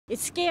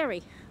It's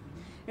scary.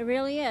 It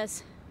really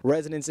is.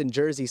 Residents in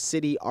Jersey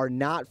City are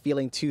not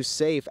feeling too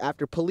safe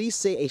after police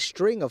say a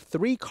string of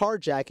 3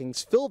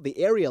 carjackings filled the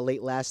area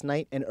late last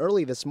night and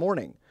early this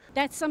morning.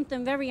 That's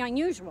something very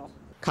unusual.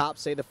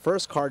 Cops say the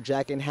first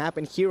carjacking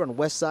happened here on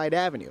West Side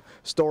Avenue.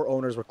 Store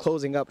owners were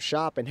closing up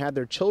shop and had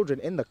their children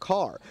in the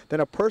car. Then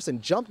a person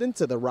jumped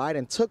into the ride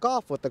and took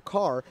off with the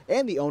car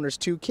and the owner's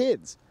 2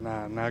 kids.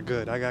 Nah, not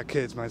good. I got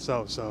kids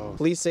myself, so.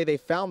 Police say they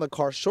found the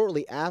car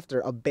shortly after,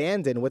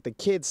 abandoned with the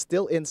kids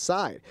still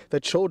inside. The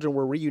children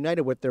were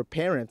reunited with their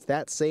parents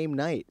that same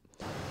night.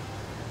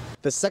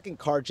 The second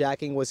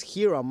carjacking was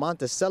here on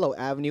Monticello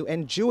Avenue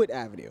and Jewett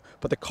Avenue,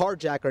 but the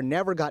carjacker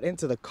never got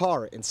into the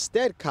car.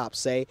 Instead, cops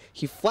say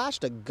he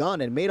flashed a gun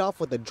and made off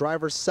with the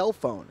driver's cell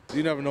phone.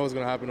 You never know what's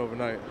going to happen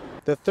overnight.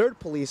 The third,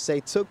 police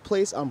say, took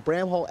place on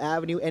Bramhall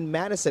Avenue and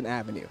Madison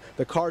Avenue.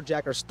 The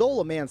carjacker stole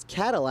a man's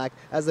Cadillac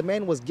as the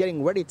man was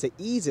getting ready to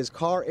ease his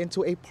car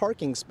into a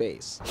parking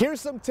space.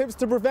 Here's some tips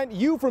to prevent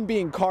you from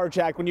being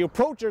carjacked. When you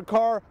approach your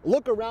car,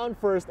 look around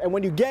first, and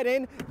when you get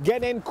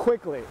in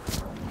quickly.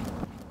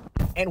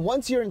 And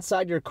once you're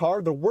inside your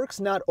car, the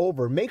work's not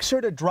over. Make sure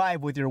to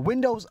drive with your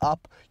windows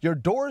up, your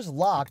doors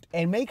locked,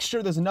 and make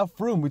sure there's enough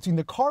room between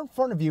the car in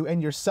front of you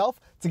and yourself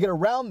to get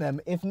around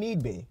them if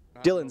need be.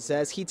 Dylan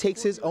says he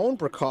takes his own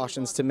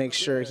precautions to make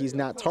sure he's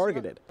not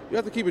targeted. You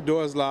have to keep your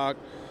doors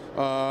locked,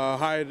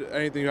 hide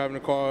anything you have in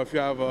the car. If you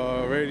have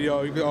a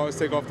radio, you can always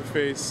take off the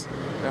face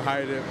and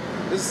hide it.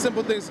 There's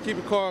simple things to keep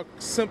your car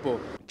simple.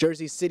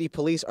 Jersey City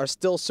police are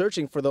still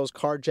searching for those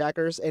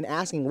carjackers and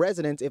asking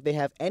residents if they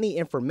have any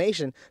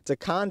information to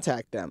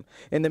contact them.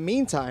 In the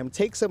meantime,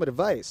 take some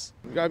advice.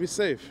 You gotta be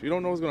safe. You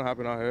don't know what's gonna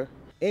happen out here.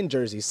 In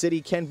Jersey City,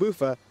 Ken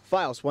Bufa,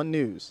 Files 1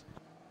 News.